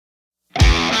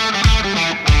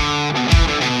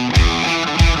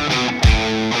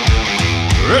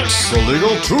It's the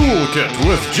Legal Toolkit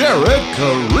with Jared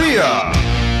Correa.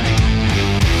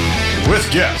 With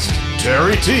guest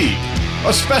Terry Teague,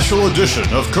 a special edition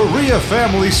of Correa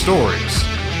Family Stories.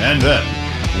 And then,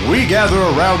 we gather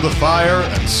around the fire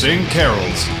and sing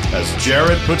carols as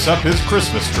Jared puts up his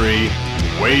Christmas tree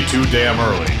way too damn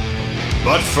early.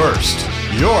 But first,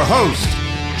 your host,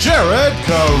 Jared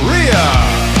Correa.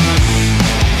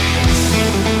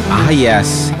 Ah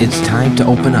yes, it's time to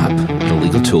open up the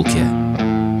Legal Toolkit.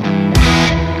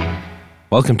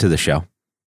 Welcome to the show.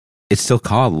 It's still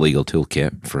called the Legal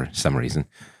Toolkit for some reason,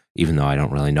 even though I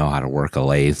don't really know how to work a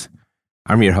lathe.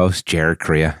 I'm your host, Jared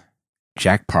Correa.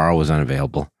 Jack Parr was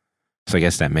unavailable, so I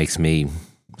guess that makes me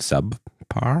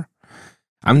subpar.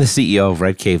 I'm the CEO of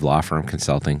Red Cave Law Firm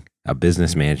Consulting, a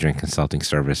business management consulting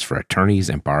service for attorneys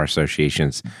and bar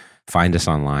associations. Find us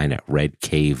online at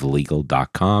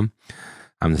redcavelegal.com.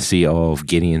 I'm the CEO of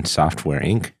Gideon Software,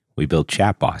 Inc. We build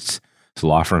chatbots so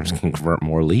law firms can convert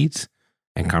more leads,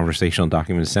 and conversational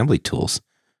document assembly tools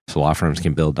so law firms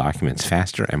can build documents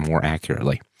faster and more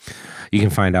accurately. You can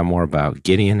find out more about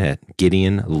Gideon at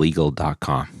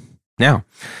gideonlegal.com. Now,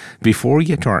 before we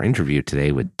get to our interview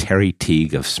today with Terry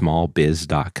Teague of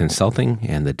smallbiz.consulting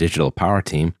and the Digital Power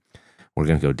Team, we're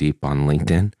going to go deep on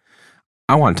LinkedIn.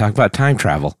 I want to talk about time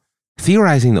travel.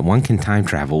 Theorizing that one can time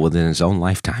travel within his own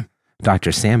lifetime,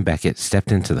 Dr. Sam Beckett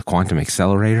stepped into the quantum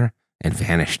accelerator and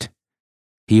vanished.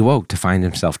 He awoke to find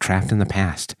himself trapped in the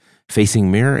past,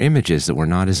 facing mirror images that were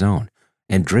not his own,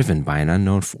 and driven by an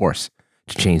unknown force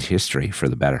to change history for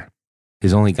the better.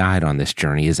 His only guide on this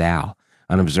journey is Al,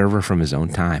 an observer from his own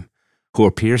time, who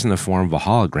appears in the form of a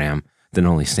hologram that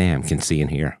only Sam can see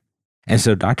and hear. And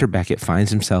so Dr. Beckett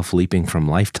finds himself leaping from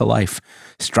life to life,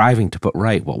 striving to put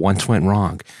right what once went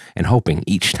wrong, and hoping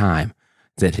each time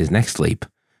that his next leap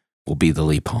will be the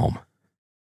leap home.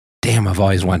 Damn, I've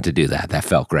always wanted to do that. That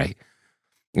felt great.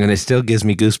 And it still gives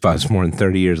me goosebumps more than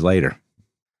 30 years later.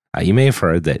 You may have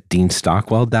heard that Dean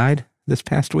Stockwell died this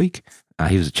past week.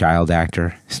 He was a child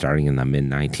actor starting in the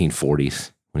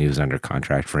mid-1940s when he was under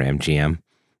contract for MGM,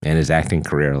 and his acting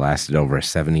career lasted over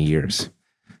 70 years.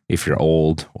 If you're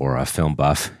old or a film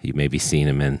buff, you may be seeing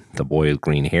him in The Boy with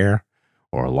Green Hair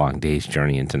or A Long Day's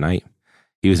Journey into Night.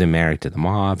 He was in Married to the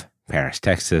Mob, Paris,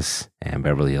 Texas, and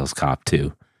Beverly Hills Cop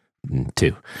 2.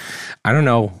 I don't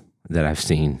know that I've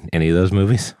seen any of those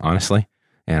movies, honestly,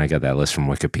 and I got that list from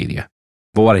Wikipedia.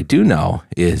 But what I do know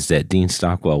is that Dean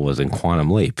Stockwell was in Quantum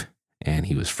Leap, and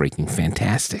he was freaking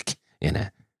fantastic in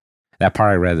it. That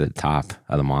part I read at the top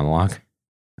of the monologue,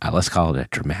 let's call it a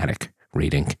dramatic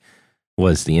reading,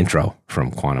 was the intro from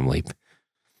Quantum Leap.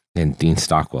 And Dean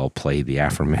Stockwell played the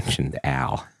aforementioned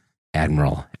Al,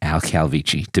 Admiral Al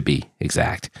Calvici, to be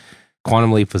exact.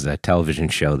 Quantum Leap was a television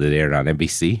show that aired on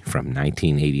NBC from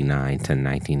 1989 to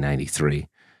 1993.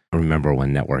 I remember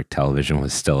when network television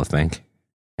was still a thing.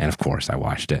 And of course, I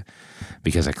watched it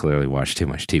because I clearly watched too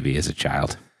much TV as a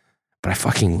child. But I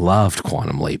fucking loved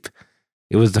Quantum Leap.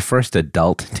 It was the first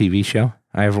adult TV show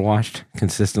I ever watched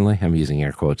consistently. I'm using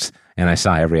air quotes. And I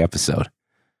saw every episode.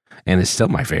 And it's still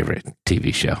my favorite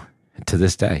TV show to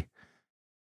this day.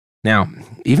 Now,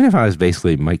 even if I was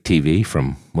basically Mike TV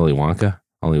from Willy Wonka,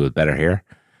 only with better hair,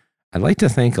 I'd like to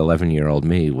think 11-year-old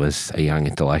me was a young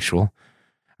intellectual.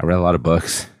 I read a lot of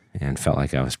books and felt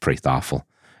like I was pretty thoughtful.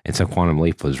 And so Quantum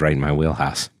Leap was right in my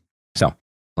wheelhouse. So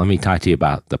let me talk to you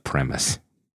about the premise.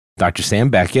 Dr.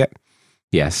 Sam Beckett,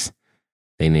 yes,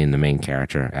 they named the main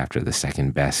character after the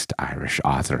second best Irish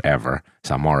author ever,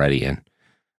 so I'm already in.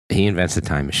 He invents a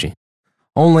time machine.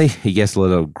 Only he gets a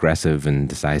little aggressive and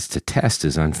decides to test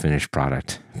his unfinished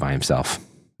product by himself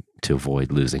to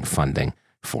avoid losing funding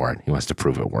for it. He wants to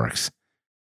prove it works.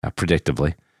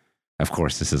 Predictably, of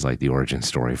course, this is like the origin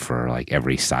story for like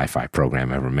every sci-fi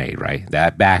program ever made, right?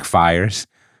 That backfires,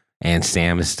 and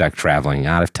Sam is stuck traveling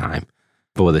out of time.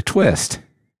 But with a twist,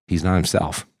 he's not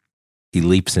himself. He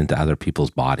leaps into other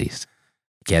people's bodies.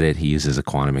 Get it? He uses a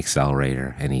quantum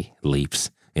accelerator, and he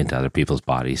leaps into other people's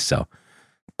bodies. So,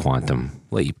 quantum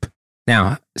leap.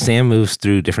 Now, Sam moves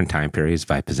through different time periods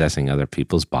by possessing other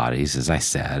people's bodies, as I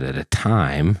said, at a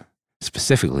time,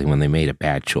 specifically when they made a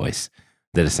bad choice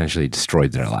that essentially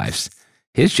destroyed their lives.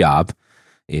 His job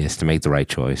is to make the right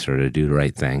choice or to do the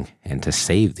right thing and to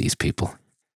save these people.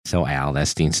 So Al,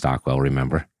 that's Dean Stockwell,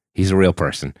 remember? He's a real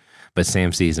person, but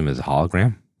Sam sees him as a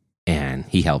hologram, and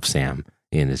he helps Sam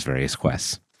in his various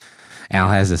quests. Al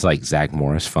has this like Zach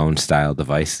Morris phone-style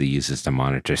device that he uses to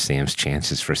monitor Sam's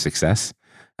chances for success,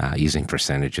 using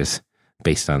percentages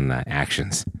based on the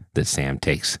actions that Sam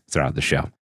takes throughout the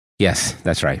show. Yes,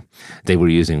 that's right. They were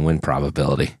using win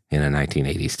probability in a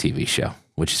 1980s TV show,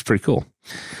 which is pretty cool.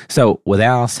 So with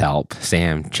Al's help,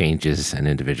 Sam changes an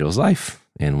individual's life.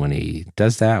 And when he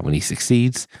does that, when he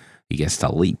succeeds, he gets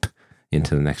to leap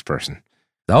into the next person.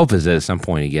 The hope is that at some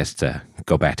point he gets to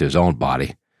go back to his own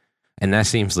body. And that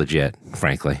seems legit,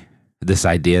 frankly. This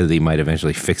idea that he might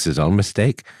eventually fix his own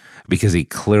mistake because he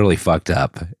clearly fucked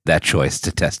up that choice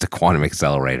to test a quantum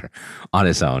accelerator on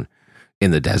his own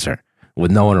in the desert with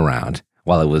no one around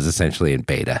while it was essentially in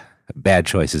beta. Bad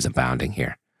choices abounding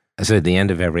here. So at the end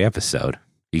of every episode,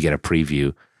 you get a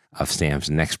preview of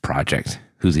Sam's next project.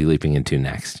 Who's he leaping into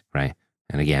next, right?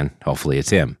 And again, hopefully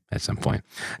it's him at some point.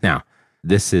 Now,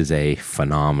 this is a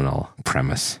phenomenal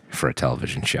premise for a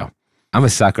television show. I'm a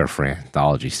sucker for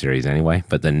anthology series anyway,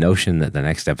 but the notion that the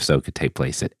next episode could take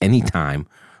place at any time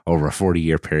over a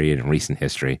 40-year period in recent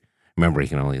history, remember he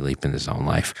can only leap in his own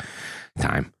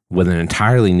lifetime, with an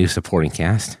entirely new supporting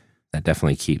cast, that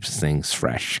definitely keeps things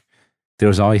fresh. There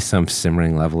was always some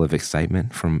simmering level of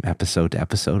excitement from episode to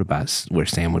episode about where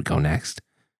Sam would go next.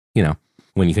 You know,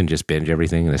 when you can just binge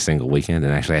everything in a single weekend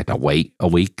and actually have to wait a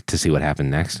week to see what happened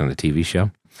next on the TV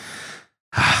show.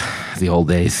 The old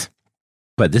days.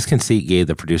 But this conceit gave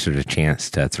the producers a chance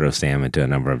to throw Sam into a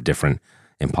number of different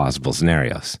impossible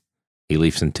scenarios. He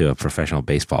leaps into a professional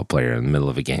baseball player in the middle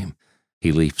of a game.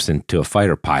 He leaps into a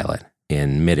fighter pilot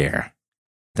in midair.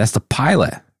 That's the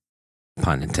pilot,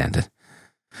 pun intended.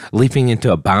 Leaping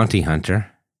into a bounty hunter,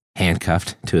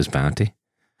 handcuffed to his bounty.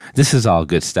 This is all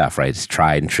good stuff, right? It's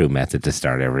tried and true method to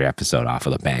start every episode off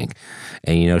with a bang.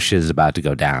 And you know shit is about to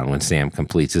go down when Sam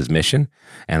completes his mission,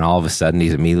 and all of a sudden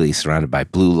he's immediately surrounded by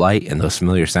blue light and those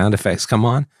familiar sound effects come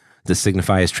on to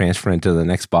signify his transfer into the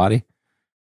next body.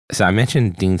 So I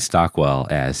mentioned Dean Stockwell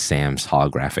as Sam's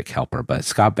holographic helper, but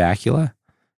Scott Bakula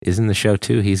is in the show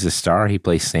too. He's the star. He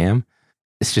plays Sam.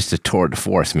 It's just a tour de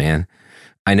force, man.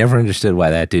 I never understood why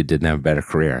that dude didn't have a better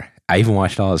career. I even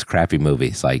watched all his crappy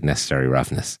movies like Necessary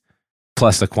Roughness.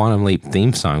 Plus, the Quantum Leap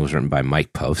theme song was written by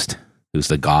Mike Post, who's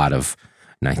the god of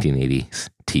 1980s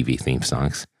TV theme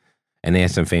songs. And they had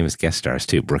some famous guest stars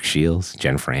too. Brooke Shields,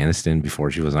 Jennifer Aniston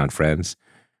before she was on Friends,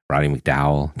 Roddy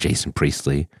McDowell, Jason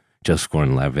Priestley, Joseph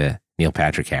Gordon-Levitt, Neil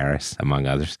Patrick Harris, among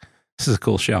others. This is a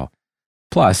cool show.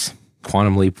 Plus,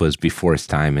 Quantum Leap was before its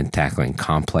time in tackling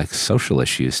complex social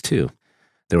issues too.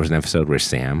 There was an episode where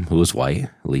Sam, who was white,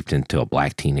 leaped into a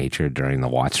black teenager during the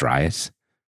Watts riots.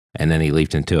 And then he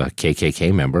leaped into a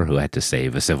KKK member who had to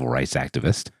save a civil rights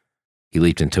activist. He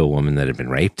leaped into a woman that had been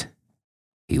raped.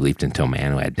 He leaped into a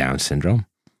man who had Down syndrome.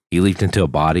 He leaped into a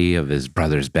body of his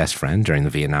brother's best friend during the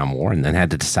Vietnam War and then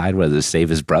had to decide whether to save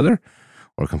his brother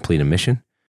or complete a mission.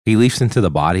 He leaps into the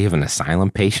body of an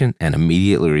asylum patient and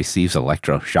immediately receives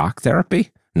electroshock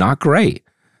therapy. Not great.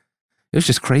 It was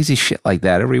just crazy shit like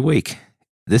that every week.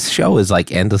 This show is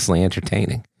like endlessly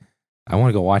entertaining. I want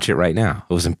to go watch it right now.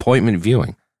 It was appointment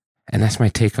viewing. And that's my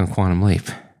take on Quantum Leap.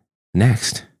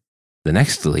 Next, the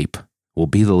next leap will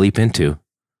be the leap into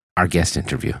our guest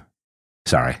interview.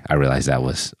 Sorry, I realize that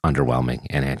was underwhelming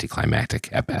and anticlimactic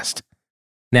at best.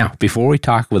 Now, before we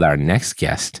talk with our next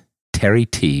guest, Terry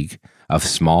Teague of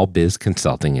Small Biz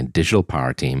Consulting and Digital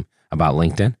Power Team about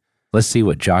LinkedIn, let's see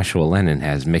what Joshua Lennon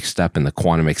has mixed up in the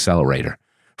Quantum Accelerator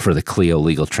for the Clio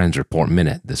Legal Trends Report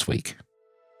Minute this week.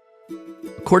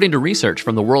 According to research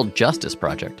from the World Justice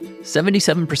Project,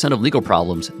 77% of legal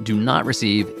problems do not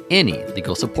receive any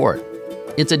legal support.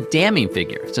 It's a damning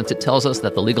figure since it tells us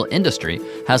that the legal industry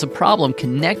has a problem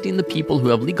connecting the people who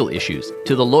have legal issues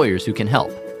to the lawyers who can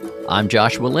help. I'm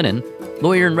Joshua Lennon,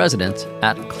 lawyer in residence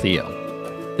at Clio.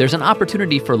 There's an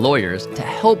opportunity for lawyers to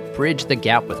help bridge the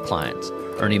gap with clients,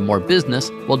 earning more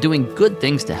business while doing good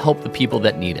things to help the people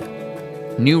that need it.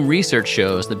 New research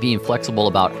shows that being flexible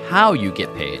about how you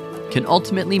get paid can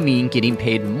ultimately mean getting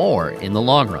paid more in the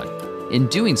long run. In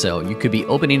doing so, you could be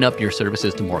opening up your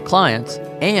services to more clients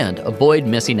and avoid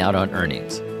missing out on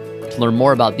earnings. To learn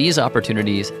more about these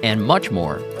opportunities and much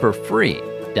more for free,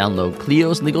 download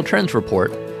Clio's Legal Trends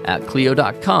Report at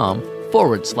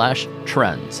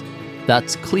clio.com/trends.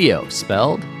 That's Clio,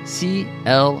 spelled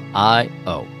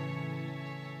C-L-I-O.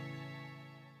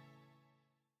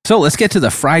 So let's get to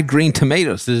the fried green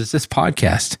tomatoes. This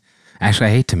podcast. Actually,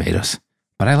 I hate tomatoes,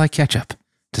 but I like ketchup.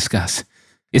 Discuss.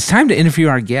 It's time to interview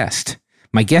our guest.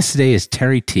 My guest today is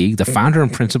Terry Teague, the founder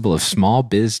and principal of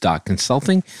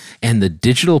SmallBiz.Consulting and the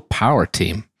Digital Power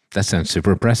Team. That sounds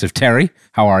super impressive. Terry,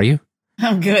 how are you?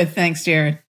 I'm good. Thanks,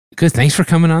 Jared. Good. Thanks for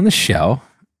coming on the show.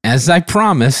 As I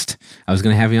promised, I was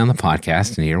going to have you on the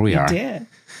podcast, and here we are.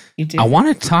 You did. I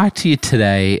want to talk to you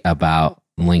today about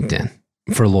LinkedIn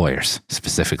for lawyers,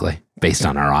 specifically, based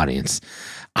on our audience.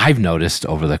 I've noticed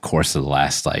over the course of the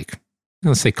last,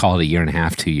 let's say call it a year and a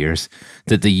half, 2 years,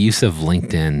 that the use of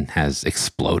LinkedIn has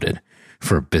exploded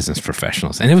for business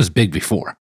professionals. And it was big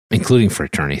before, including for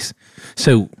attorneys.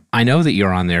 So I know that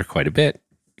you're on there quite a bit.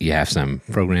 You have some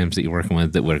programs that you're working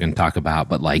with that we're going to talk about,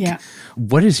 but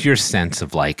what is your sense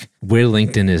of like where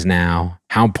LinkedIn is now,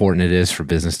 how important it is for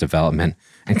business development,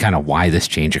 and kind of why this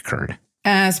change occurred?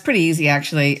 It's pretty easy,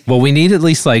 actually. Well, we need at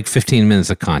least like 15 minutes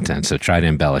of content, so try to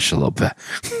embellish a little bit.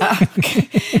 Okay.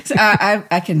 So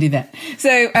I can do that.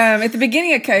 So at the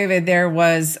beginning of COVID, there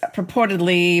was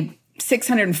purportedly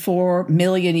 604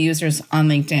 million users on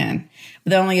LinkedIn,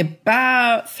 with only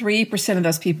about 3% of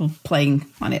those people playing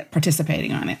on it,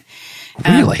 participating on it.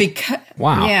 Really?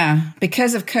 Wow. Yeah.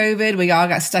 Because of COVID, we all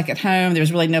got stuck at home. There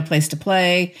was really no place to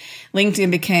play.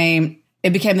 LinkedIn became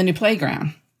the new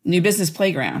playground, new business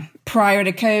playground. Prior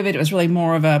to COVID, it was really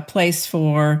more of a place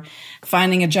for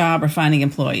finding a job or finding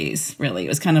employees, really. It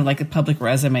was kind of like a public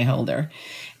resume holder.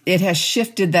 It has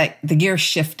shifted, the gear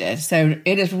shifted. So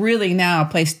it is really now a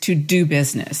place to do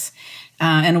business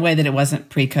in a way that it wasn't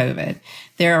pre-COVID.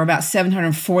 There are about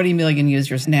 740 million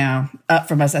users now, up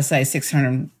from, as I say,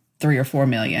 603 or 4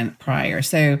 million prior.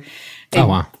 So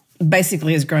it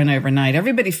basically has grown overnight.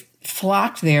 Everybody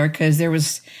flocked there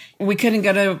because we couldn't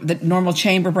go to the normal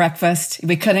chamber breakfast.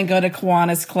 We couldn't go to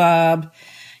Kiwanis Club.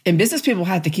 And business people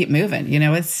had to keep moving.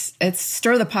 It's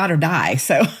stir the pot or die.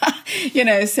 So,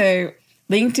 so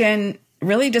LinkedIn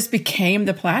really just became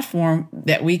the platform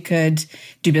that we could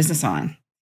do business on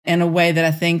in a way that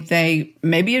I think they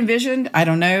maybe envisioned. I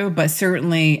don't know, but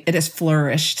certainly it has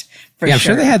flourished for sure. I'm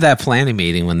sure they had that planning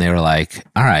meeting when they were like,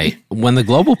 all right, when the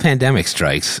global pandemic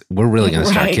strikes, we're really going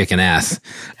to start kicking ass.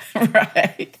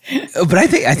 Right. But I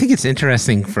think it's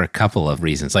interesting for a couple of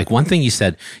reasons. Like one thing you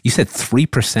said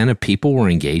 3% of people were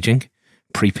engaging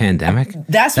pre-pandemic.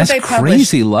 That's what they published.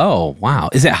 Crazy low. Wow.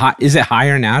 Is it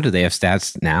higher now? Do they have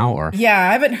stats now? Or yeah,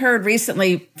 I haven't heard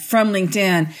recently from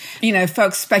LinkedIn.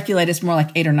 Folks speculate it's more like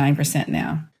 8 or 9%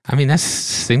 now. I mean, that's a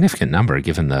significant number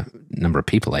given the number of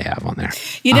people they have on there.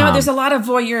 There's a lot of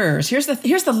voyeurs.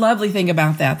 Here's the lovely thing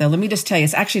about that, though. Let me just tell you,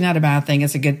 it's actually not a bad thing.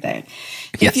 It's a good thing.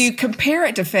 Yes. If you compare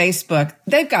it to Facebook,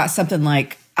 they've got something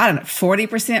like,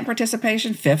 40%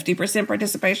 participation, 50%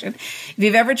 participation. If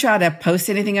you've ever tried to post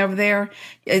anything over there,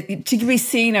 to be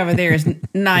seen over there is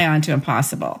nigh on to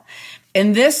impossible.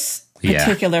 In this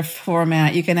particular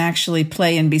format, you can actually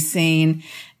play and be seen.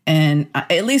 And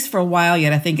at least for a while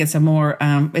yet, I think it's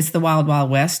it's the Wild Wild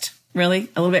West, really,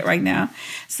 a little bit right now.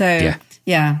 So,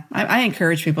 I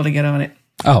encourage people to get on it.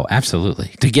 Oh, absolutely.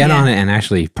 To get on it and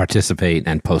actually participate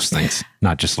and post things,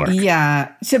 not just lurk.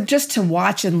 Yeah. So just to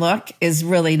watch and look is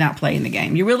really not playing the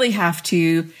game. You really have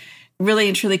to really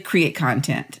and truly create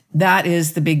content. That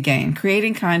is the big game.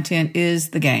 Creating content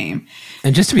is the game.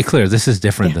 And just to be clear, this is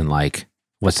different than like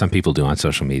what some people do on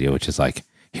social media, which is like,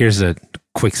 here's a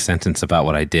quick sentence about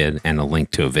what I did and a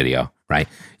link to a video, right?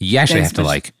 You actually have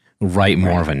to write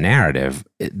more of a narrative.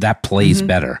 That plays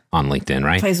better on LinkedIn,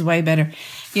 right? Plays way better.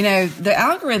 The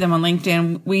algorithm on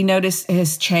LinkedIn, we noticed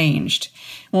has changed.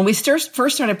 When we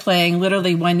first started playing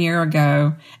literally 1 year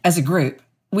ago as a group,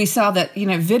 we saw that,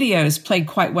 videos played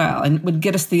quite well and would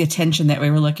get us the attention that we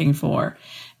were looking for.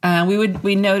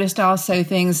 We noticed also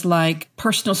things like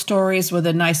personal stories with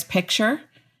a nice picture.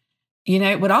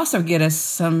 It would also get us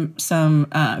some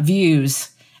views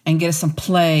and get us some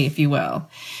play, if you will.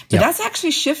 But that's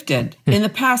actually shifted. In the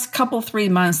past 3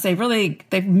 months,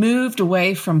 they've moved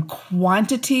away from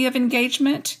quantity of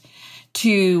engagement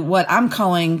to what I'm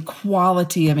calling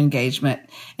quality of engagement.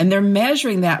 And they're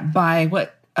measuring that by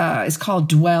what is called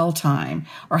dwell time,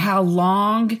 or how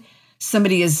long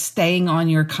somebody is staying on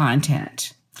your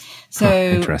content. So,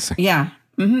 interesting. Yeah.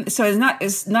 Mm-hmm. So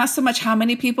it's not so much how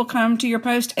many people come to your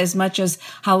post as much as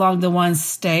how long the ones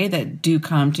stay that do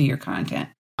come to your content.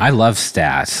 I love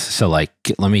stats. So let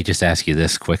me just ask you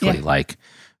this quickly. Yeah.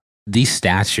 These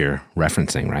stats you're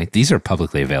referencing, right? These are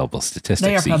publicly available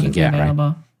statistics They are you can get, available.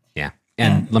 right? Yeah.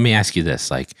 And let me ask you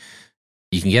this,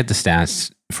 you can get the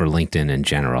stats for LinkedIn in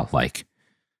general.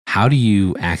 How do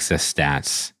you access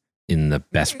stats in the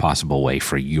best possible way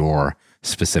for your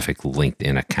specific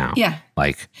LinkedIn account? Yeah.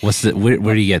 Where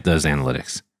do you get those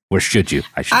analytics? Where should you,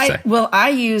 I should say? Well, I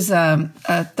use a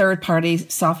third-party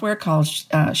software called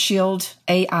Shield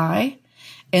AI,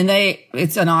 and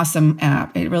it's an awesome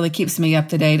app. It really keeps me up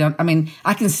to date.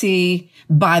 I can see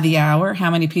by the hour how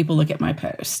many people look at my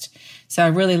post. So I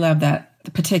really love that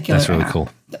particular That's really app. cool.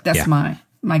 That's my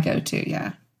go-to,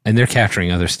 yeah. And they're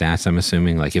capturing other stats, I'm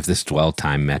assuming. If this dwell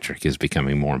time metric is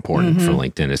becoming more important for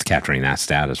LinkedIn, it's capturing that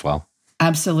stat as well.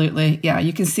 Absolutely. Yeah,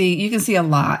 you can see a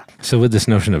lot. So with this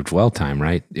notion of dwell time,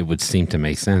 right, it would seem to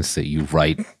make sense that you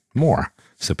write more.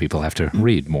 So people have to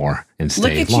read more and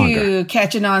Look stay at longer. you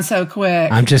catching on so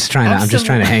quick. I'm just trying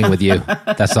to hang with you.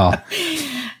 That's all.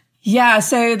 Yeah.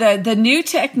 So the new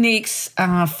techniques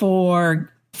for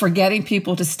getting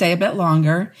people to stay a bit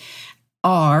longer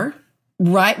are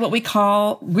write what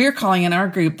we're calling in our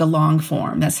group the long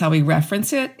form. That's how we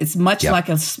reference it. It's much like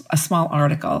a small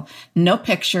article. No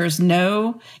pictures,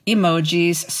 no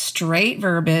emojis, straight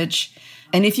verbiage.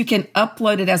 And if you can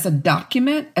upload it as a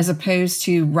document as opposed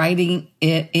to writing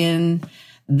it in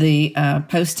the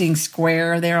posting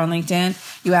square there on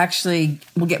LinkedIn, you actually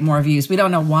will get more views. We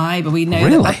don't know why, but we know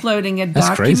that uploading a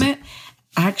document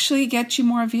actually gets you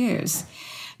more views.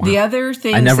 Wow. The other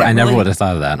thing I never would have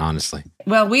thought of that, honestly.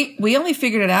 Well, we only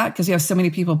figured it out because we have so many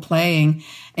people playing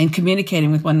and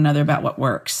communicating with one another about what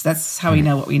works. That's how we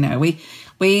know what we know.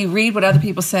 We read what other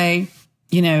people say.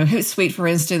 You know, Hootsuite, for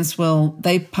instance,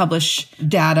 they publish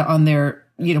data on their,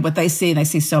 what they see, and they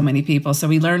see so many people. So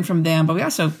we learn from them, but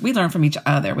we learn from each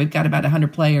other. We've got about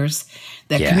 100 players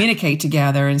that communicate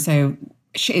together and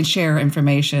share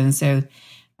information. So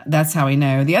that's how we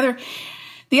know. The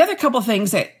other couple of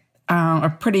things that are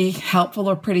pretty helpful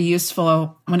or pretty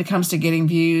useful when it comes to getting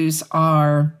views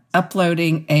are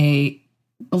uploading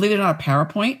believe it or not, a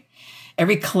PowerPoint.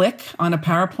 Every click on a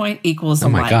PowerPoint equals a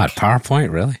like. Oh my God, PowerPoint,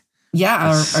 really?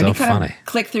 Yeah, or any kind of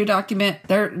click-through document.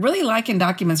 They're really liking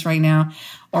documents right now,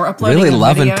 or uploading really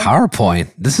loving video.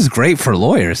 PowerPoint. This is great for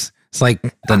lawyers. It's like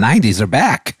the 90s are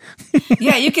back.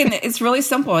 Yeah, you can. It's really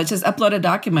simple. It's just upload a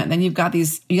document. Then you got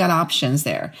options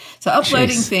there. So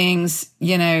uploading things,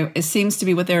 it seems to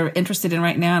be what they're interested in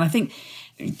right now. And I think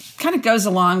it kind of goes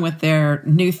along with their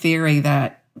new theory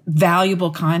that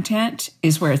valuable content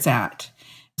is where it's at.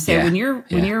 So when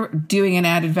you're doing an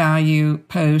added value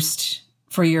post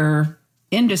for your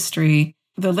industry,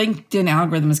 the LinkedIn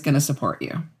algorithm is going to support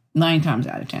you 9 times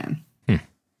out of 10.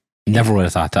 Never would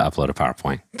have thought to upload a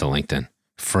PowerPoint to LinkedIn.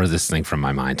 Furthest thing from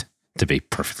my mind, to be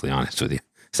perfectly honest with you.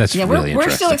 So that's really interesting. We're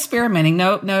still experimenting.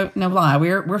 No lie.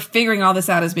 We're figuring all this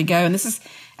out as we go. And this is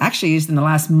actually used in the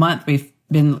last month. We've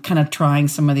been kind of trying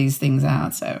some of these things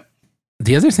out. So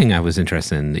the other thing I was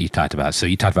interested in that you talked about, so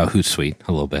you talked about Hootsuite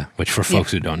a little bit, which for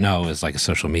folks who don't know is like a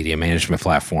social media management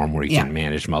platform where you can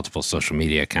manage multiple social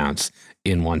media accounts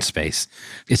in one space.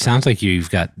 It sounds like you've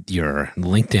got your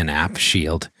LinkedIn app,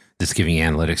 Shield, that's giving you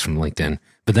analytics from LinkedIn,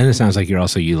 but then it sounds like you're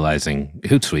also utilizing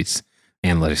Hootsuite's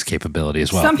analytics capability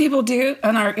as well. Some people do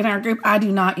in our group. I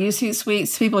do not use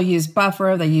Hootsuite. People use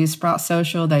Buffer. They use Sprout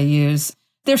Social. There's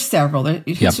several.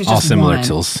 All similar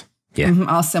tools. Yeah. Mm-hmm,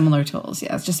 all similar tools.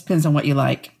 Yeah. It just depends on what you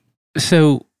like.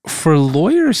 So for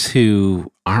lawyers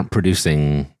who aren't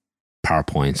producing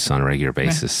PowerPoints on a regular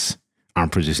basis,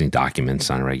 aren't producing documents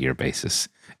on a regular basis,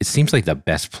 it seems like the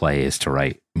best play is to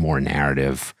write more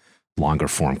narrative, longer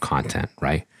form content,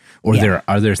 right? Or there are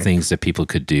other things that people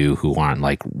could do who aren't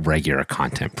like regular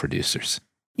content producers.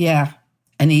 Yeah.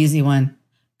 An easy one.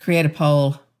 Create a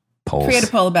poll. Create a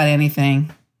poll about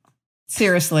anything.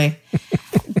 Seriously.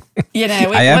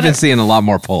 I have been seeing a lot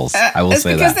more polls. I will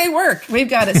say that. It's because they work. We've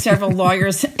got several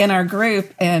lawyers in our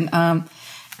group, and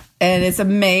it's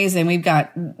amazing. We've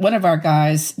got one of our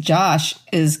guys, Josh,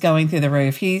 is going through the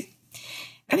roof.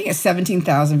 I think it's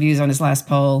 17,000 views on his last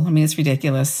poll. I mean, it's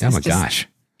ridiculous. Oh my gosh.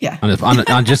 Yeah.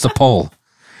 On just a poll.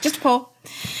 Just a poll.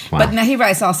 Wow. But now he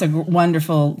writes also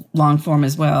wonderful long form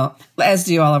as well, as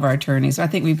do all of our attorneys. So I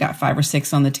think we've got 5 or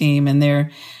 6 on the team, and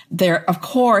they're of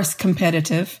course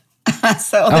competitive.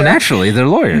 Naturally, they're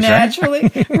lawyers,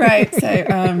 right? Right.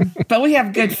 So, but we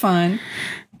have good fun,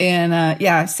 and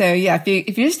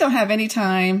if you just don't have any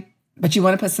time, but you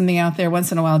want to put something out there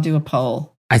once in a while, do a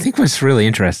poll. I think what's really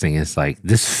interesting is like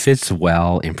this fits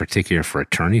well, in particular for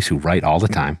attorneys who write all the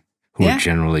time, who are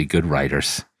generally good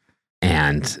writers.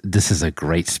 And this is a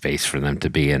great space for them to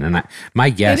be in. And my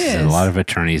guess is a lot of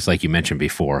attorneys, like you mentioned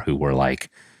before, who were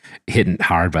like hit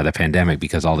hard by the pandemic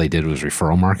because all they did was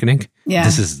referral marketing. Yeah.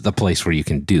 This is the place where you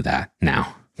can do that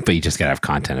now, but you just got to have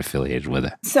content affiliated with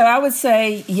it. So I would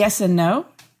say yes and no.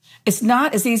 It's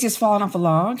not as easy as falling off a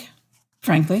log,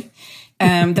 frankly.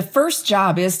 The first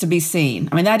job is to be seen.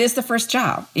 I mean, that is the first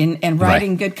job in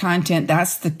writing good content.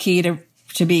 That's the key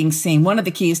to being seen. One of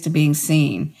the keys to being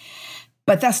seen.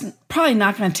 But that's probably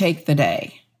not going to take the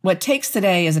day. What takes the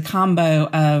day is a combo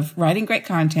of writing great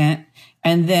content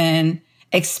and then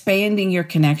expanding your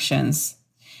connections,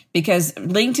 because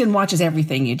LinkedIn watches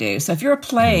everything you do. So if you're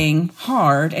playing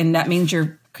hard, and that means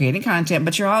you're creating content,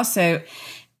 but you're also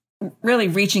really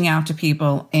reaching out to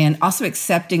people and also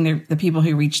accepting the people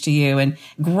who reach to you and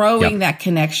growing that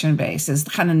connection base is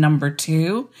kind of number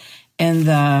 2 in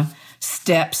the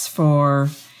steps for,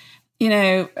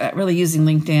 really using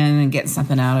LinkedIn and getting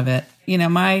something out of it.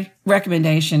 my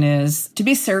recommendation is to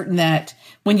be certain that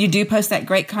when you do post that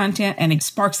great content and it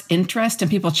sparks interest and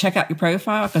people check out your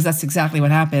profile, because that's exactly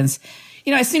what happens.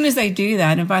 As soon as they do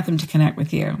that, invite them to connect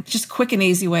with you. It's just a quick and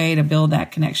easy way to build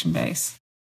that connection base.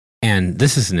 And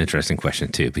this is an interesting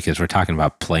question too, because we're talking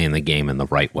about playing the game in the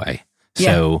right way.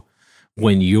 So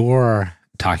when you're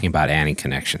talking about adding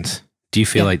connections, do you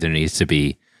feel like there needs to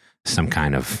be some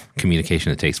kind of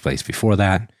communication that takes place before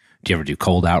that? Do you ever do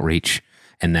cold outreach?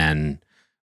 And then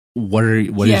what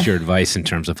is your advice in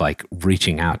terms of like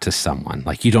reaching out to someone?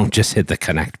 Like you don't just hit the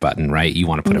connect button, right? You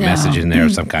want to put a message in there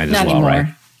of some kind as well, anymore.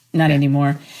 Right? Not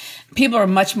anymore. People are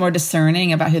much more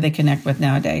discerning about who they connect with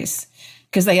nowadays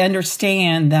because they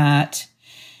understand that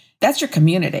that's your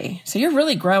community. So you're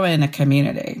really growing a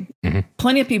community. Mm-hmm.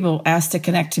 Plenty of people ask to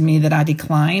connect to me that I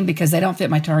decline because they don't fit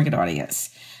my target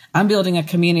audience. I'm building a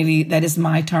community that is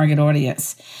my target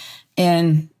audience.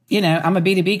 And, I'm a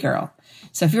B2B girl.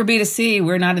 So if you're B2C,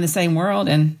 we're not in the same world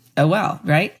and oh well,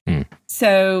 right? Mm.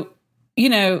 So,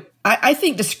 I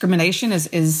think discrimination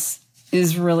is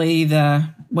really the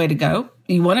way to go.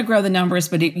 You want to grow the numbers,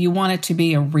 but you want it to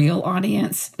be a real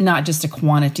audience, not just a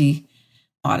quantity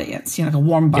audience, like a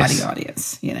warm body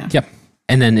audience, Yep.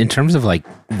 And then in terms of like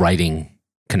writing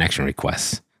connection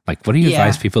requests, like what do you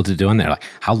advise people to do in there? Like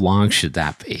how long should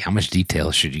that be? How much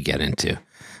detail should you get into?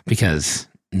 Because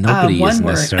nobody is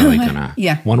necessarily going to.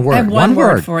 One word. I have one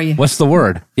word for you. What's the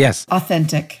word? Yes.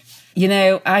 Authentic.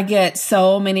 I get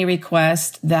so many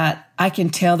requests that I can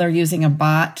tell they're using a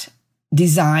bot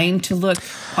designed to look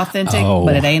authentic,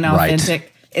 but it ain't authentic. Right.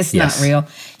 It's not real.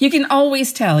 You can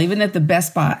always tell, even at the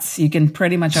best bots, you can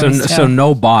pretty much always tell. So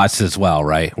no bots as well,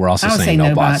 right? We're also saying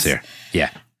no bots here.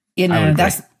 Yeah.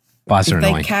 That's bots are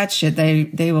annoying. If they catch it,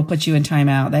 they will put you in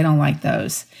timeout. They don't like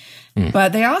those.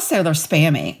 But they're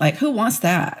spammy. Like, who wants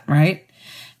that, right?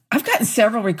 I've gotten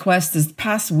several requests this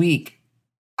past week.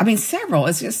 I mean, several.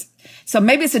 It's just, so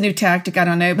maybe it's a new tactic. I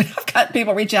don't know. But I've got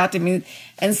people reach out to me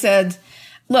and said,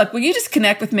 look, will you just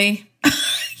connect with me?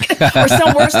 Or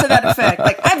some words to that effect.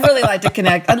 Like, I'd really like to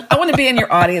connect. I want to be in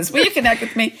your audience. Will you connect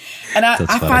with me? And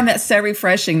I find that so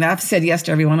refreshing that I've said yes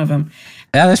to every one of them.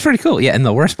 Yeah, that's pretty cool. Yeah, and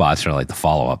the worst bots are like the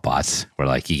follow-up bots where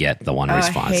like you get the one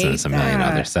response and it's a million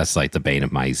others. That's like the bane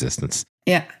of my existence.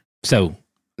 Yeah. So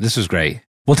this was great.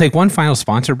 We'll take one final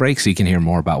sponsor break so you can hear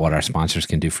more about what our sponsors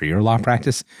can do for your law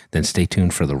practice. Then stay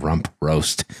tuned for the Rump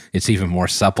Roast. It's even more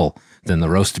supple than the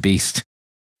roast beast.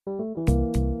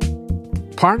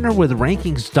 Partner with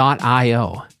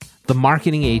Rankings.io, the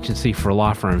marketing agency for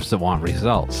law firms that want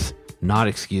results, not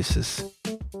excuses.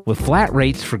 With flat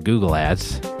rates for Google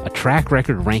ads, a track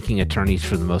record ranking attorneys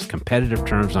for the most competitive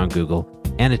terms on Google,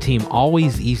 and a team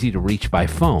always easy to reach by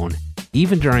phone,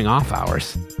 even during off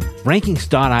hours,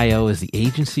 Rankings.io is the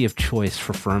agency of choice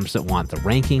for firms that want the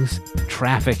rankings,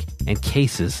 traffic, and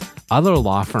cases other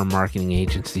law firm marketing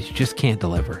agencies just can't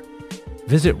deliver.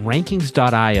 Visit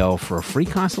Rankings.io for a free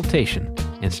consultation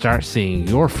and start seeing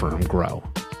your firm grow.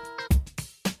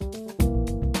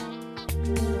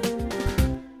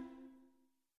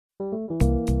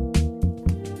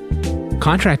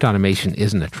 Contract automation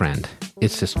isn't a trend.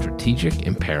 It's a strategic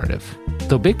imperative.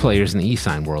 Though big players in the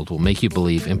e-sign world will make you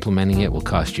believe implementing it will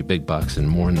cost you big bucks and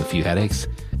more than a few headaches,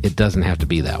 it doesn't have to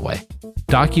be that way.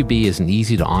 DocuBee is an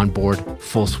easy-to-onboard,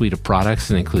 full suite of products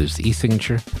that includes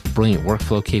e-signature, brilliant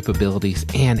workflow capabilities,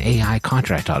 and AI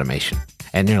contract automation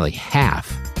at nearly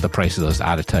half the price of those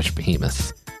out-of-touch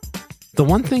behemoths. The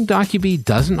one thing DocuBee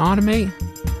doesn't automate?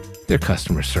 Their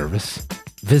customer service.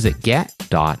 Visit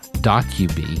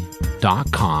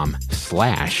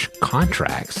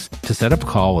get.docubee.com/contracts to set up a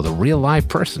call with a real live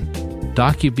person.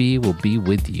 DocuBee will be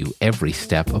with you every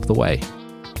step of the way.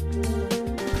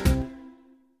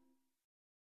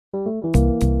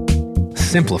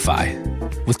 Simplify.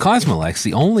 With Cosmolex,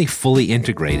 the only fully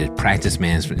integrated practice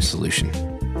management solution.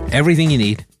 Everything you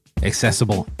need,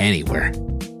 accessible anywhere.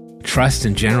 Trust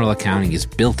and general accounting is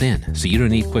built in, so you don't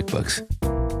need QuickBooks.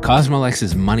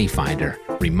 Cosmolex's Money Finder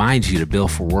reminds you to bill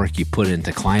for work you put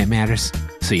into client matters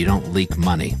so you don't leak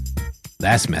money.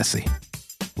 That's messy.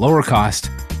 Lower cost,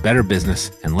 better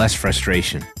business, and less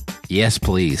frustration. Yes,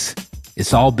 please.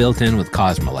 It's all built in with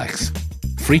Cosmolex.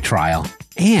 Free trial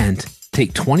and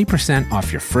take 20%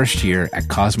 off your first year at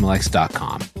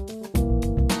Cosmolex.com.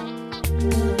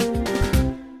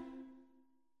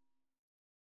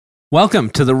 Welcome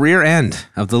to the rear end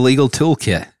of the Legal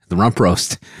Toolkit, the Rump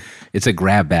Roast. It's a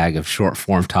grab bag of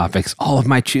short-form topics, all of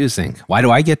my choosing. Why do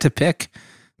I get to pick?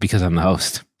 Because I'm the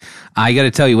host. I got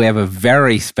to tell you, we have a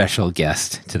very special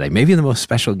guest today, maybe the most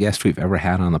special guest we've ever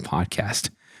had on the podcast.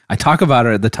 I talk about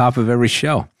her at the top of every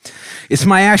show. It's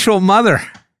my actual mother,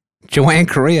 Joanne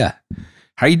Correa.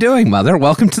 How are you doing, Mother?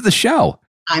 Welcome to the show.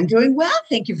 I'm doing well.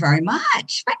 Thank you very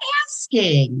much for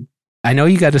asking. I know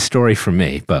you got a story for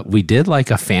me, but we did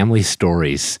like a family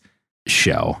stories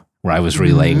show where I was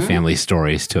relaying family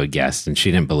stories to a guest and she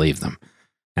didn't believe them.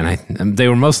 And they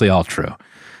were mostly all true,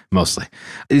 mostly.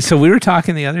 So we were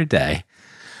talking the other day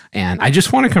and I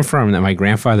just want to confirm that my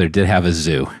grandfather did have a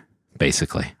zoo,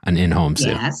 basically, an in-home zoo.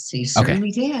 Yes, he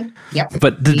certainly did. Yep.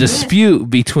 But the dispute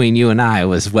between you and I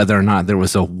was whether or not there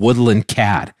was a woodland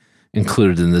cat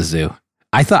included in the zoo.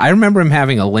 I remember him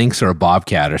having a lynx or a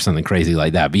bobcat or something crazy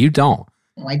like that, but you don't.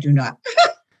 No, I do not.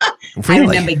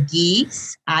 Really? I remember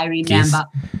geese. I remember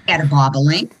had a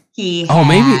bobolink.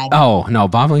 No,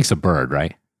 bobolink's a bird,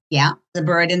 right? Yeah, the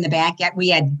bird in the backyard. We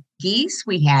had geese.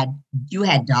 You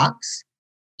had ducks.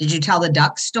 Did you tell the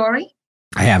duck story?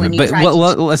 I haven't, but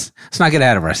let's not get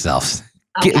ahead of ourselves.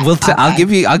 Okay, I'll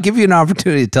give you an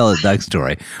opportunity to tell a duck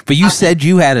story. But you said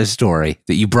you had a story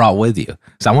that you brought with you,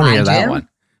 so I want to hear that one.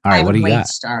 All right, what do you got?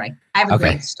 I have a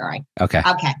great story. Okay.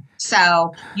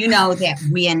 So you know that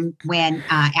when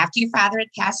after your father had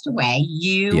passed away,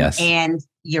 you and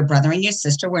your brother and your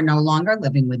sister were no longer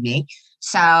living with me.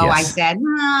 So I said,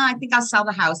 I think I'll sell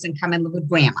the house and come and live with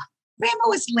Grandma. Grandma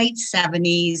was late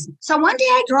 70s. So one day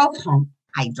I drove home.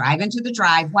 I drive into the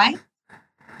driveway,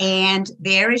 and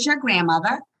there is your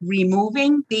grandmother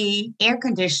removing the air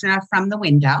conditioner from the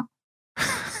window,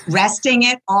 resting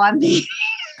it on the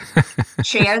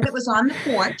chair that was on the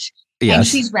porch, and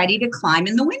she's ready to climb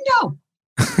in the window.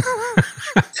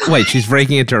 Wait, she's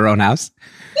breaking into her own house?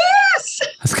 Yes.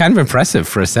 That's kind of impressive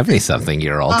for a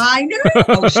 70-something-year-old. I know.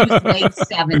 Oh, she was late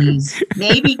 70s,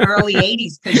 maybe early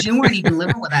 80s, because you weren't even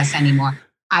living with us anymore.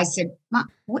 I said, Mom,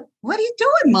 what are you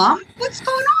doing, Mom? What's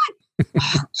going on?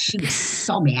 Oh, she was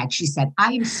so mad. She said,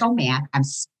 I am so mad. I'm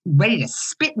ready to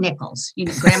spit nickels. You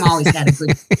know, Grandma always had a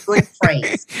good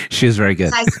phrase. She was very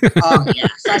good. So I said,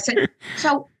 So I said,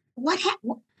 so what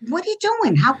are you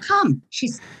doing? How come?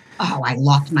 She's, I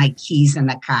locked my keys in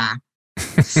the car.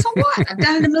 So what? I've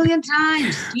done it a million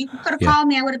times. You could have called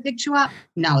me. I would have picked you up.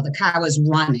 No, the car was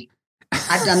running.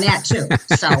 I've done that too.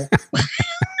 So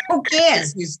who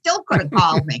cares? You still could have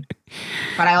called me.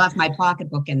 But I left my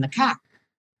pocketbook in the car.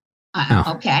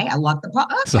 Okay, I locked the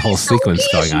pocket. There's a whole sequence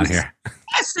going on here.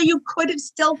 Yes, so you could have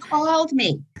still called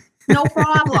me. No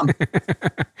problem.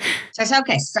 So I said,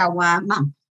 okay, so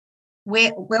Mom,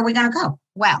 where are we going to go?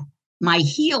 Well, my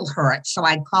heel hurt, so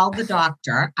I called the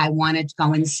doctor. I wanted to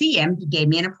go and see him. He gave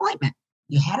me an appointment.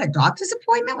 You had a doctor's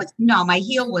appointment? No, my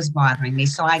heel was bothering me,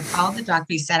 so I called the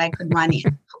doctor. He said I could run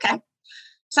in. Okay.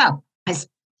 So I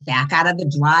back out of the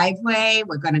driveway.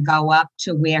 We're going to go up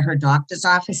to where her doctor's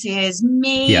office is,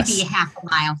 maybe half a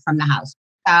mile from the house.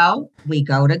 So we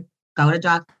go to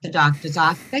the doctor's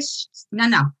office.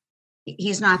 No,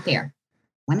 he's not there.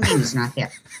 What do you mean he's not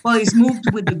there? Well, he's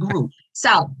moved with the group.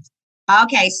 So,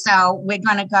 okay, so we're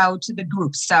going to go to the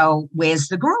group. So where's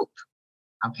the group?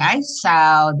 Okay,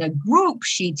 so the group,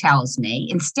 she tells me,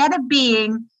 instead of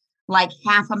being like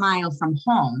half a mile from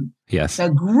home,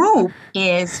 the group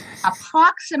is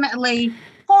approximately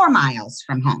 4 miles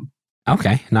from home.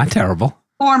 Okay, not terrible.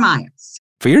 4 miles.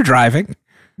 For your driving.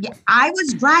 Yeah, I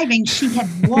was driving. She had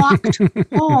walked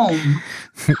home.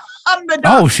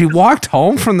 She walked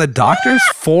home from the doctor's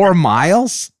 4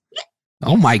 miles?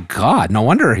 Oh my God, no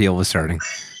wonder her heel was hurting.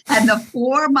 And the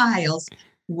 4 miles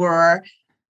were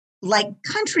like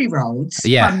country roads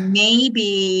for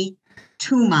maybe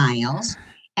 2 miles.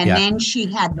 And then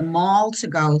she had the mall to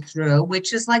go through,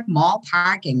 which is like mall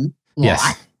parking lot.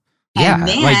 Yes. And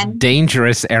then, like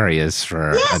dangerous areas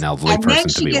for an elderly person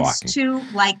to be walking. And then she gets to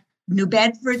like New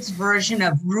Bedford's version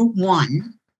of Route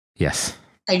 1. Yes.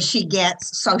 And she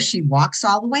walks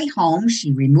all the way home.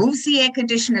 She removes the air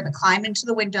conditioner to climb into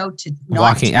the window to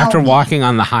walking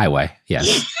on the highway.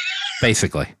 Yes.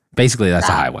 Basically that's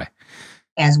a highway.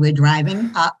 As we're driving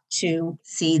up to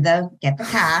get the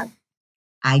car,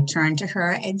 I turned to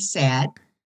her and said,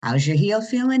 how's your heel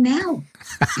feeling now?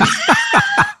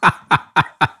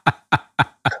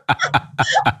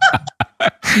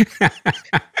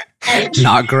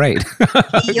 Not great.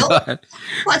 Heel?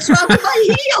 What's wrong with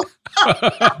my heel?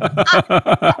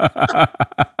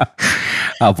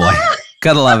 Oh boy.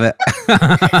 Gotta love it.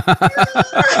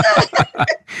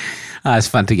 It's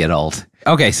fun to get old.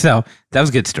 Okay, so that was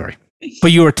a good story.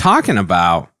 But you were talking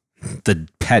about the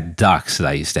pet ducks that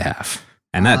I used to have.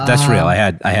 And that's real. I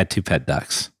had 2 pet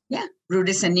ducks. Yeah,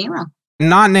 Brutus and Nero.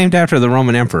 Not named after the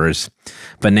Roman emperors,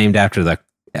 but named after the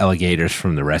alligators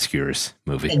from the Rescuers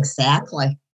movie.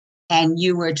 Exactly. And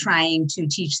you were trying to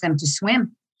teach them to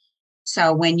swim.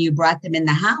 So when you brought them in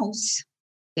the house,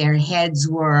 their heads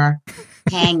were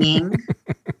hanging.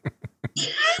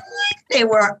 They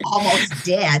were almost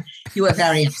dead. You were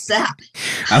very upset.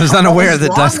 I was unaware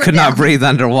that ducks could not breathe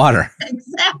underwater.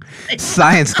 Exactly.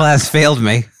 Science class failed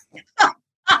me.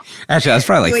 Actually, I was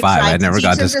probably like 5. I never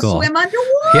got to school. Swim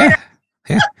underwater.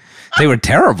 Yeah. They were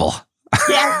terrible.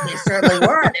 Yes, they certainly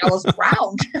were. They almost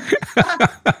drowned.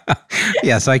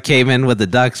 Yeah, so I came in with the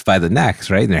ducks by the necks,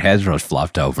 right? And their heads were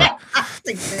flopped over.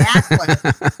 Exactly.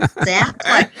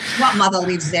 What mother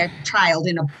leaves their child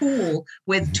in a pool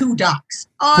with 2 ducks?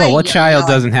 Well, what child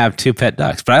doesn't have 2 pet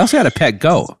ducks? But I also had a pet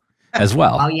goat as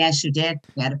well. Oh, yes, you did.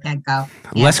 You had a pet goat.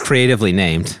 Yes. Less creatively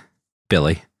named,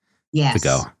 Billy. Yes. The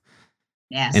goat.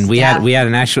 Yes. And we had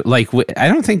an actual, like,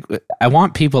 I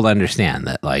want people to understand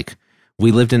that, like,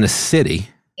 we lived in a city.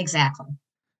 Exactly.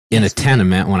 In a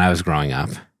tenement when I was growing up.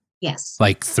 Yes.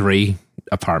 Like 3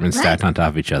 apartments stacked on top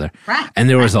of each other. Right. And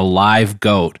there was a live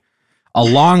goat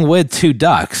along with 2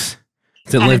 ducks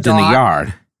that lived in the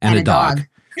yard and a dog.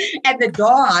 And the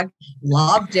dog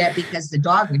loved it because the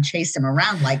dog would chase him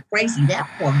around like crazy. That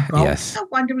poor goat. Yes. No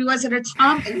wonder he wasn't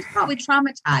he was probably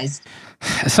traumatized.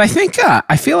 So I think,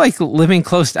 I feel like living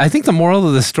close, I think the moral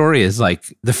of the story is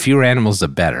like the fewer animals, the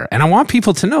better. And I want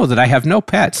people to know that I have no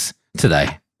pets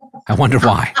today. I wonder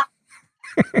why.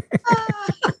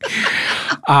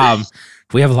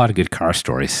 We have a lot of good car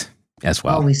stories as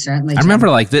well. Oh, we certainly I remember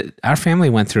like our family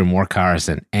went through more cars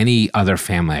than any other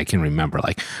family I can remember.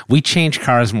 Like we change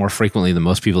cars more frequently than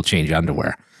most people change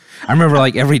underwear. I remember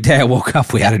like every day I woke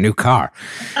up, we had a new car.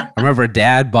 I remember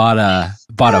Dad bought a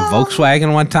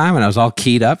Volkswagen one time and I was all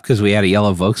keyed up because we had a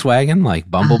yellow Volkswagen like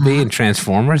Bumblebee and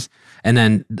Transformers. And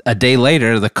then a day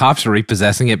later, the cops were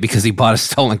repossessing it because he bought a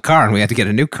stolen car and we had to get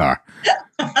a new car.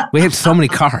 We had so many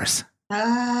cars.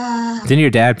 Didn't your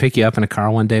dad pick you up in a car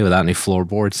one day without any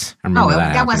floorboards? I remember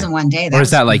that wasn't one day. Or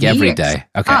is that like every day?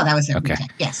 Okay. Oh, that was every day.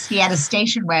 Yes. He had a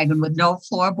station wagon with no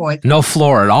floorboards. No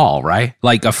floor at all, right?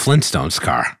 Like a Flintstones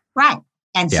car. Right.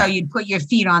 And so you'd put your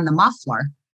feet on the muffler.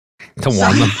 To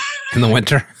warm them in the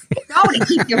winter? No, to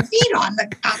keep your feet on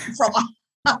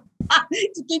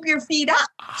to keep your feet up.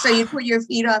 So you put your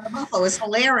feet on the muffler. It was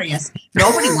hilarious.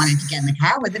 Nobody wanted to get in the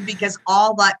car with him because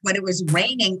when it was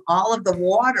raining, all of the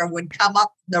water would come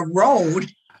up the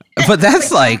road. But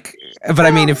that's like, but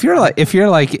I mean, if you're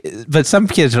like, but some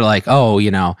kids are like, oh,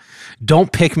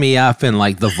 don't pick me up in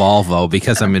like the Volvo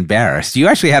because I'm embarrassed. You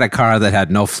actually had a car that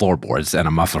had no floorboards and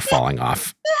a muffler falling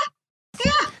off.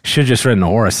 Yeah. Should have just ridden a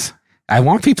horse. I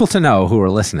want people to know who are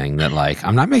listening that like,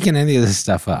 I'm not making any of this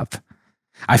stuff up.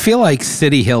 I feel like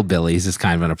city hillbillies is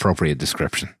kind of an appropriate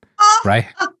description, right?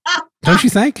 Don't you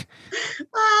think?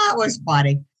 It was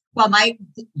funny. Well, my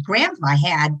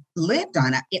grandpa lived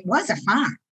on it was a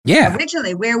farm. Yeah.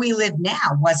 Originally, where we live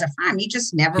now was a farm. He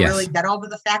just never really got over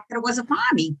the fact that it was a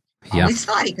farm. He always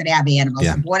thought he could have animals.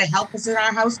 The Board of Health was at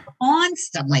our house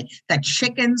constantly. The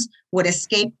chickens would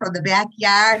escape from the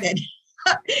backyard and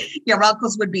your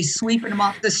uncles would be sweeping them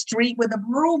off the street with a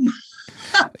broom.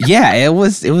 Yeah, it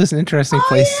was an interesting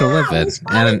place to live in.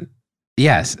 And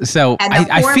yes, so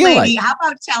I feel lady, how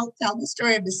about tell the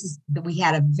story of this? We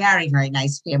had a very, very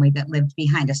nice family that lived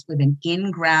behind us with an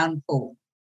in-ground pool.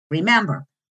 Remember,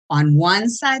 on one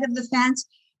side of the fence,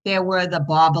 there were the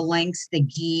bobolinks, the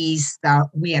geese,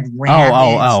 we had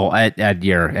rabbits. At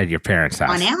your parents'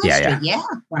 house. On Allen Street,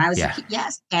 when I was a kid,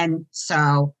 yes. And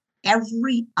so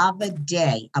every other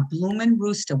day, a bloomin'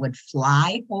 rooster would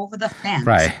fly over the fence,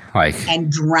 right? Like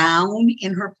and drown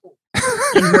in her pool,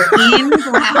 in her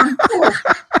in-ground pool.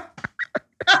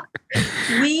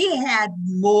 We had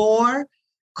more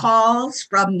calls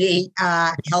from the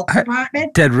health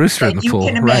department. Dead rooster in the pool. You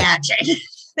can imagine. Right.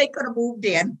 They could have moved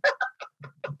in.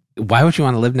 Why would you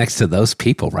want to live next to those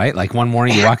people, right? Like one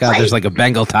morning you walk out, there's like a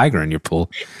Bengal tiger in your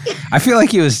pool. I feel like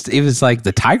he was like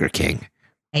the Tiger King,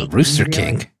 the Rooster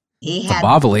King. The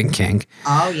bobbling king.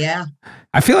 Oh, yeah.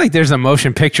 I feel like there's a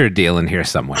motion picture deal in here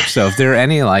somewhere. So if there are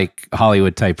any like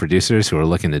Hollywood type producers who are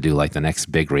looking to do like the next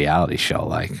big reality show,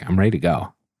 like I'm ready to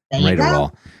go. I'm ready to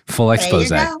roll. Full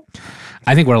expose. I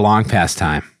think we're long past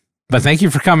time. But thank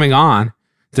you for coming on.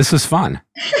 This was fun.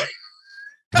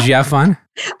 Did you have fun?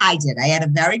 I did. I had a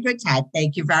very good time.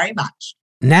 Thank you very much.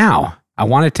 Now, I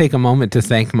want to take a moment to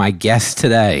thank my guest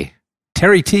today,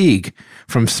 Terry Teague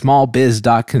from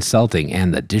smallbiz.consulting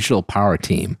and the Digital Power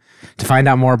Team. To find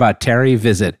out more about Terry,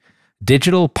 visit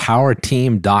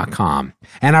digitalpowerteam.com.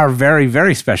 And our very,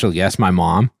 very special guest, my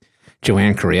mom,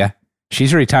 Joanne Correa.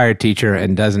 She's a retired teacher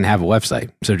and doesn't have a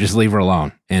website, so just leave her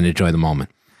alone and enjoy the moment.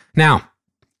 Now,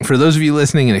 for those of you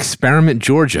listening in Experiment,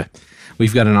 Georgia,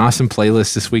 we've got an awesome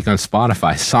playlist this week on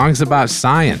Spotify. Songs about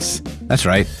science. That's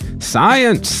right,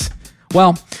 science.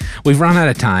 Well, we've run out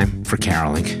of time for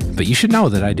caroling, but you should know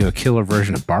that I do a killer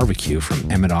version of barbecue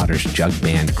from Emmett Otter's Jug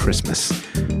Band Christmas.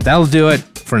 That'll do it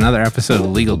for another episode of the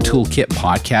Legal Toolkit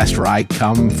podcast where I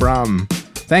come from.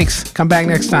 Thanks. Come back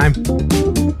next time.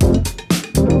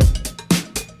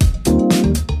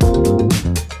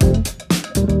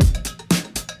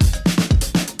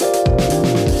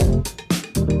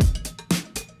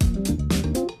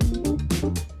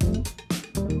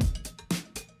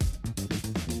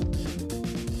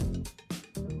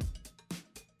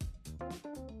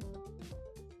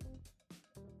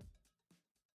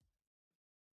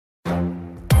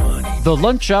 The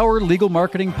Lunch Hour Legal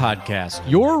Marketing Podcast,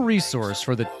 your resource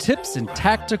for the tips and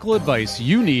tactical advice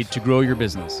you need to grow your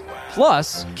business.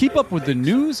 Plus, keep up with the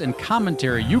news and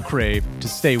commentary you crave to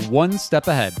stay one step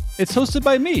ahead. It's hosted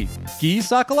by me, Guy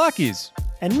Sakalakis.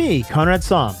 And me, Conrad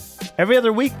Somm. Every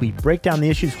other week, we break down the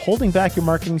issues holding back your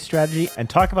marketing strategy and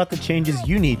talk about the changes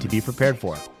you need to be prepared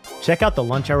for. Check out the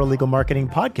Lunch Hour Legal Marketing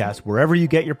Podcast wherever you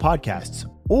get your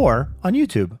podcasts or on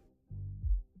YouTube.